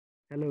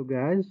Hello,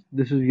 guys.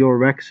 This is your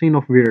vaccine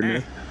of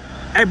weirdness.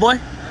 Hey, boy.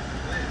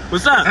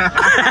 What's up?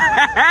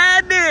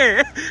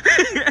 Dude.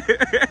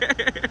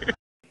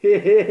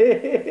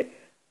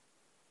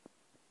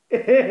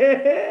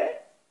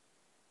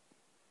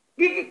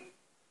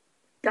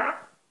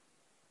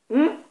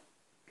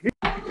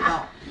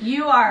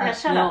 You are. Yeah,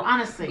 shut up,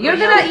 honestly. You're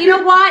gonna, you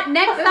know what?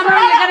 Next summer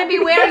you're gonna be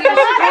wearing your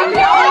string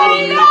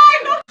beanie.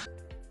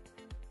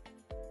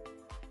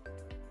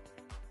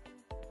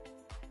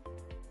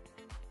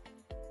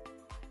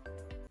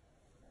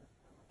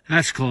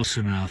 That's close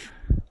enough.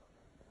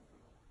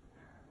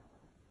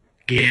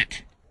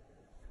 Get.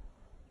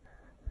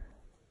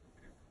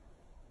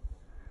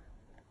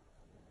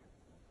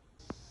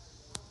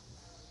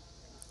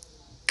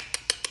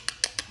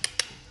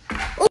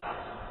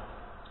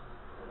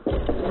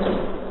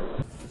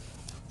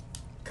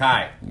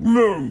 Kai.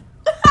 No.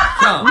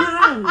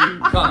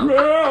 Come. Come.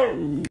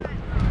 No.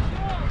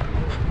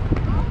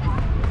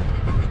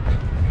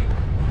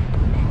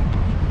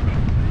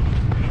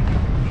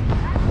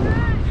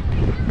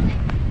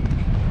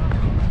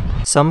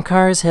 Some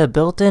cars have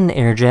built-in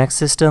air jack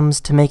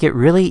systems to make it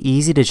really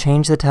easy to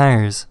change the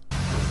tires.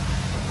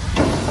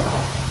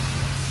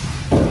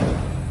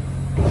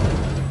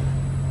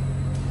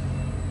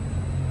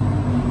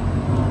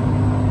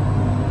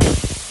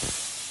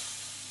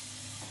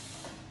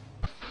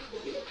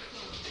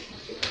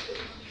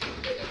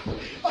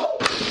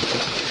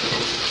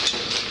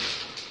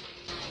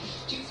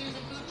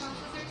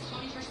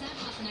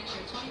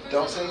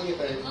 Don't say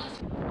anything.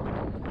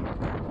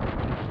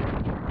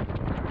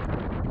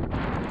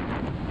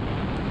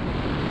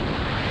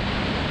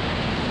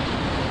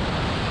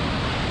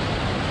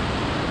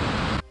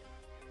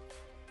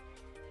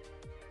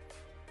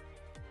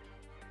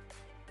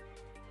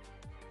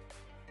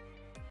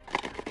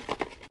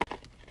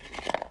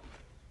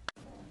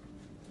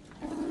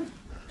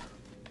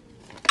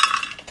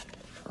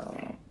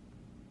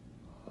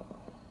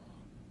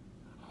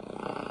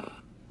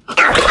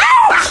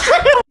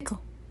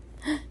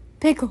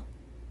 Pickle.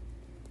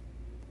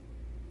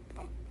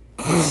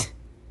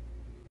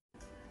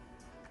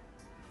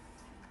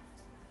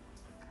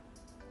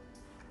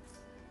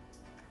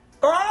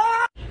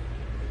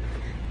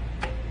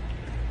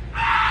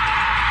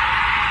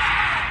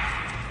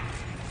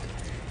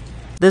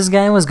 This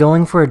guy was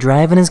going for a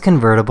drive in his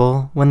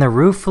convertible when the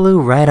roof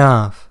flew right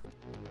off.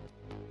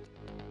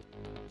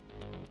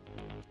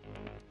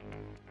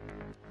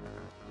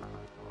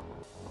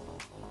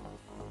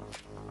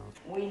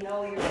 We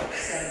know you're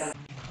upset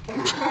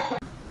about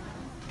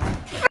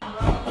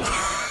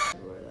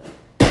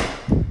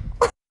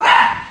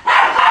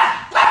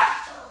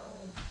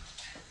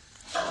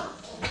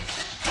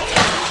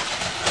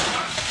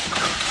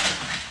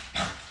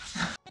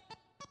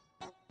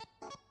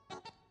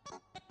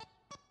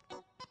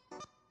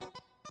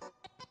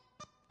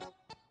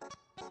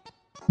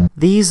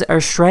These are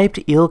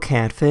striped eel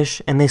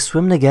catfish, and they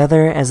swim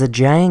together as a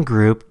giant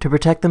group to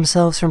protect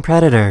themselves from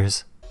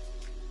predators.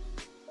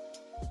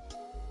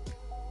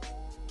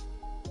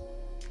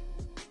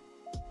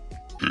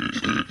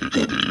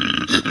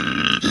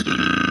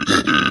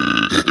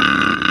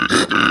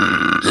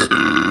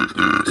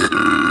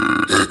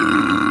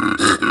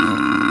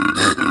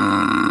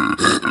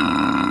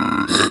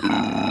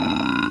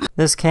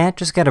 This cat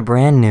just got a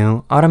brand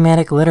new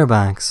automatic litter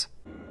box.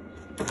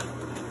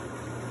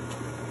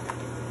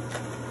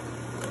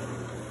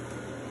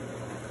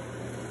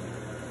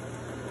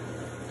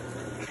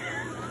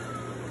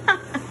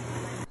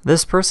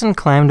 This person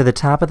climbed to the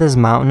top of this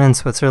mountain in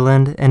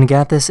Switzerland and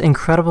got this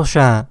incredible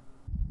shot.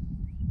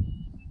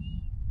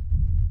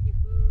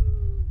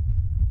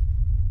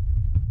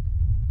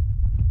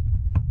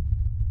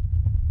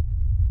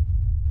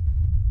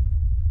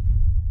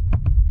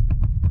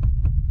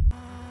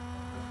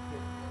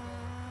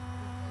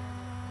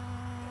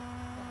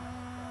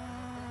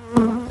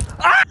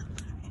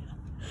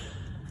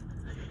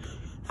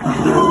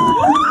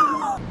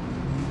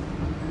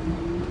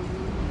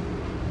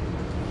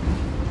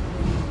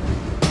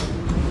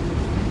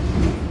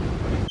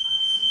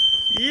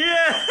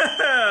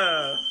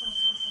 Yeah!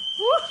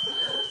 What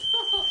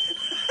the?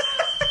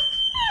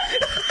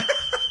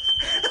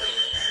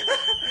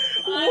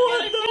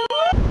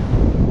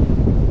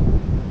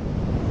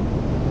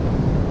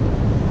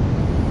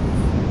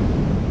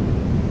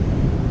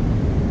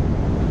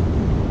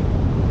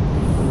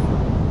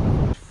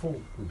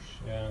 Focus.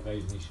 Ja, dat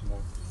is niet zo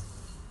mooi.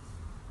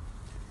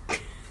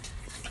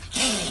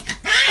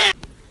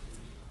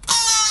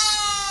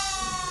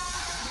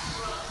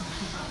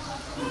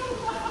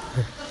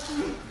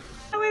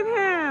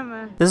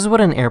 This is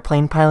what an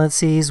airplane pilot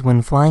sees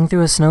when flying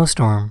through a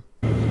snowstorm.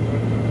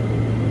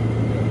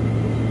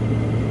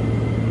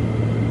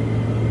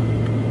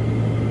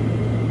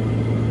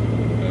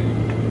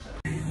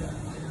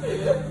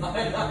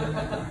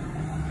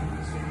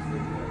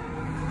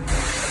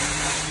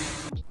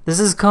 This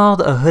is called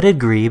a hooded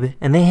grebe,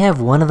 and they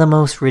have one of the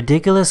most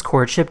ridiculous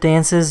courtship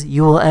dances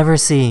you will ever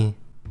see.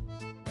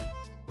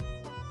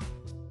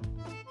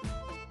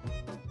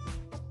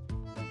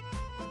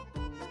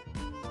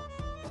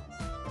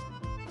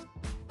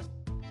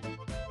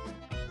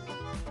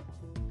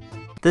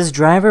 This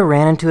driver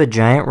ran into a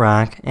giant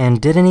rock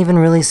and didn't even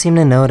really seem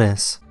to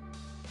notice.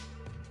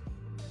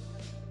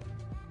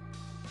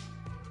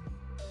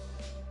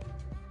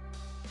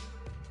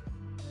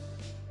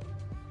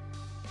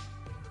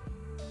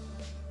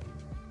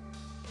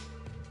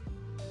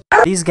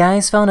 These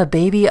guys found a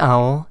baby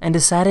owl and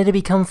decided to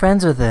become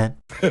friends with it.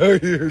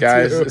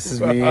 Guys, this is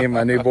me,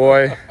 my new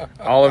boy,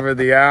 Oliver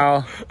the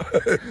Owl.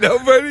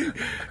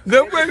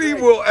 Nobody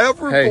will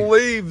ever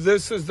believe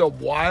this is a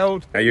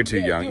wild. Hey, you're too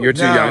young. You're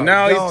too young.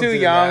 No, he's too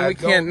young. We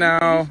can't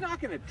now. He's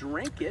not gonna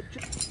drink it.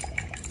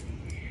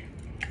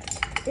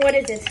 What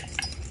is it?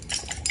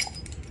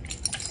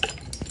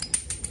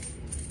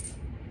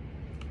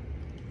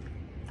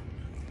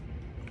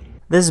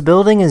 This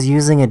building is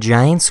using a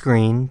giant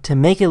screen to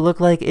make it look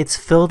like it's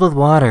filled with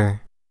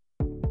water.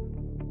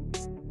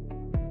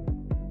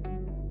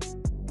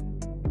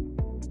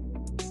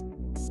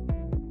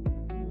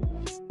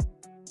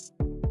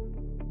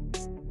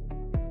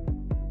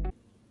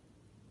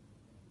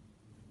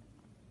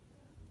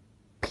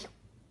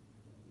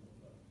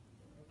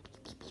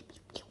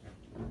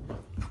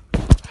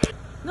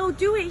 No,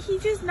 do it.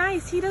 He's just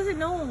nice. He doesn't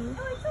know.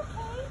 No, it's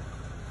okay.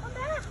 Come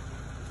back.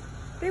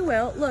 They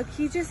will. Look,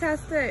 he just has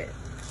to...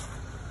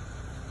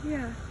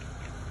 Yeah.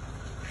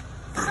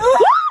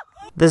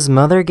 This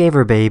mother gave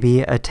her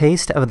baby a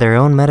taste of their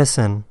own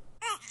medicine.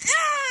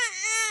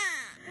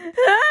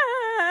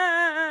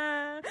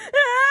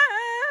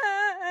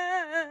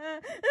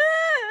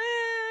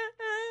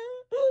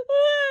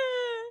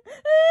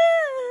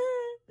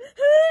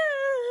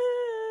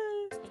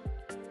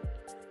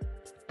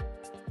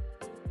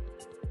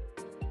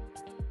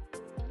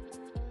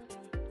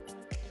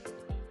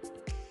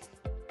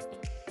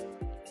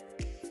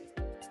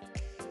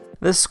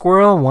 This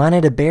squirrel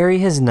wanted to bury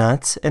his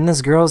nuts in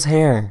this girl's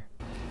hair.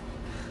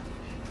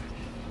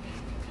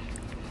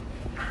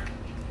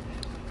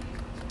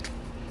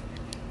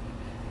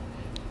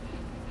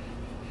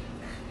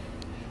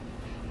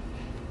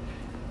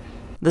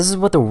 This is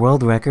what the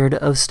world record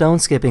of stone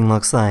skipping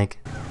looks like.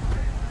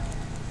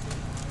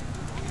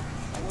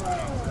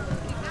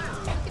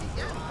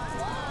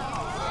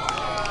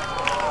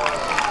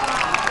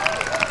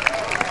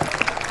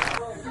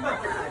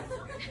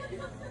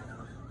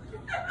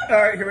 All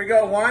right, here we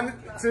go. 1,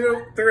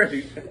 2,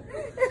 3.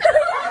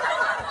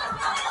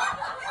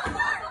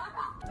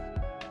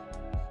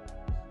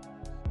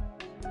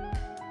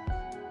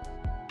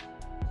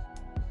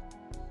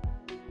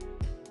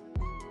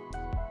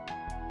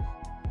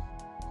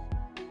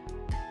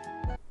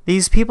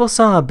 These people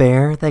saw a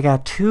bear that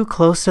got too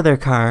close to their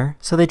car,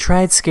 so they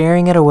tried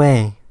scaring it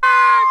away.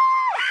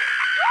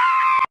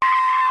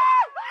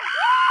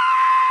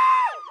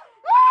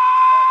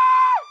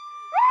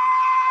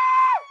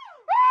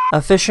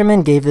 A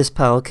fisherman gave this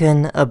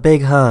pelican a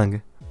big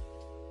hug.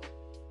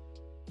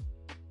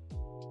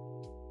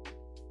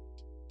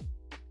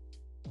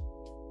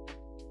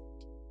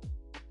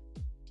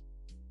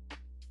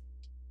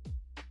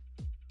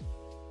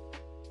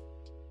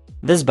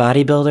 This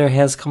bodybuilder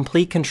has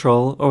complete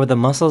control over the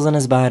muscles in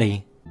his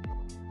body.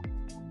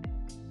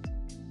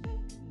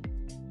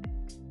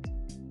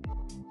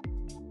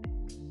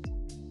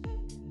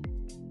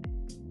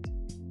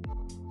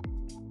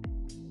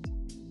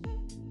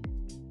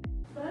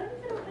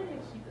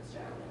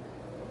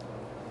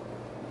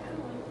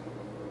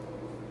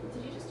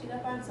 Did you just do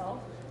that by himself?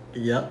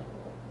 Yep.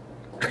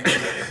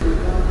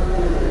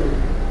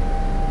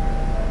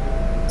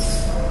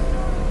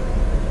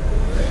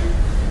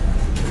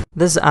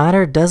 This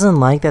otter doesn't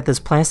like that this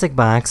plastic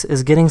box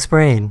is getting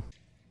sprayed.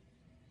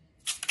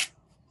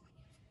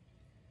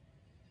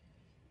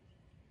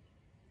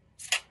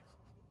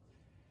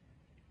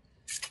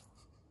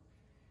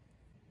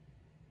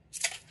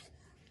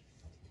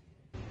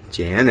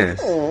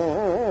 Janice.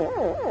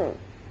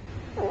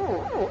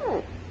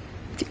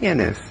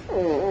 Janice.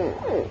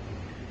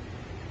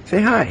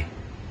 Say hi.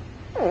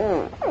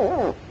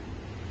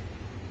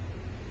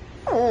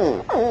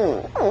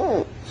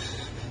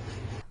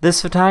 This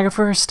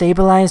photographer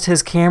stabilized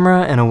his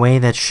camera in a way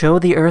that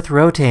showed the Earth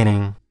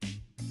rotating.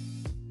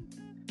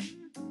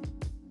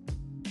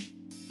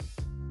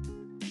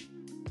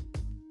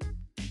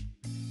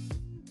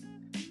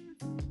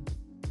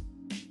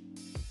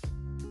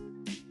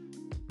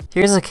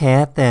 Here's a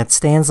cat that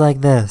stands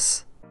like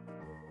this.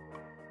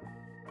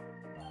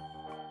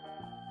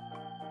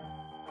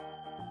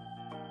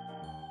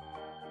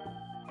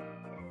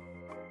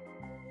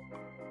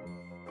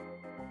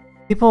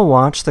 People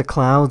watch the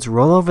clouds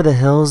roll over the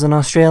hills in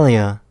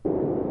Australia.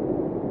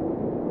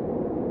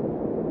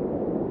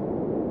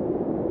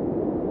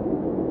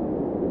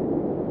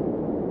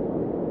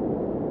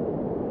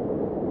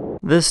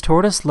 This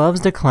tortoise loves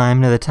to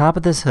climb to the top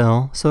of this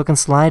hill so it can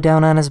slide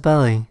down on his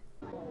belly.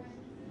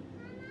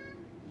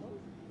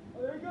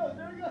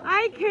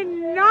 I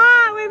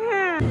cannot with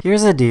him.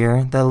 Here's a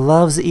deer that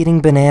loves eating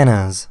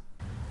bananas.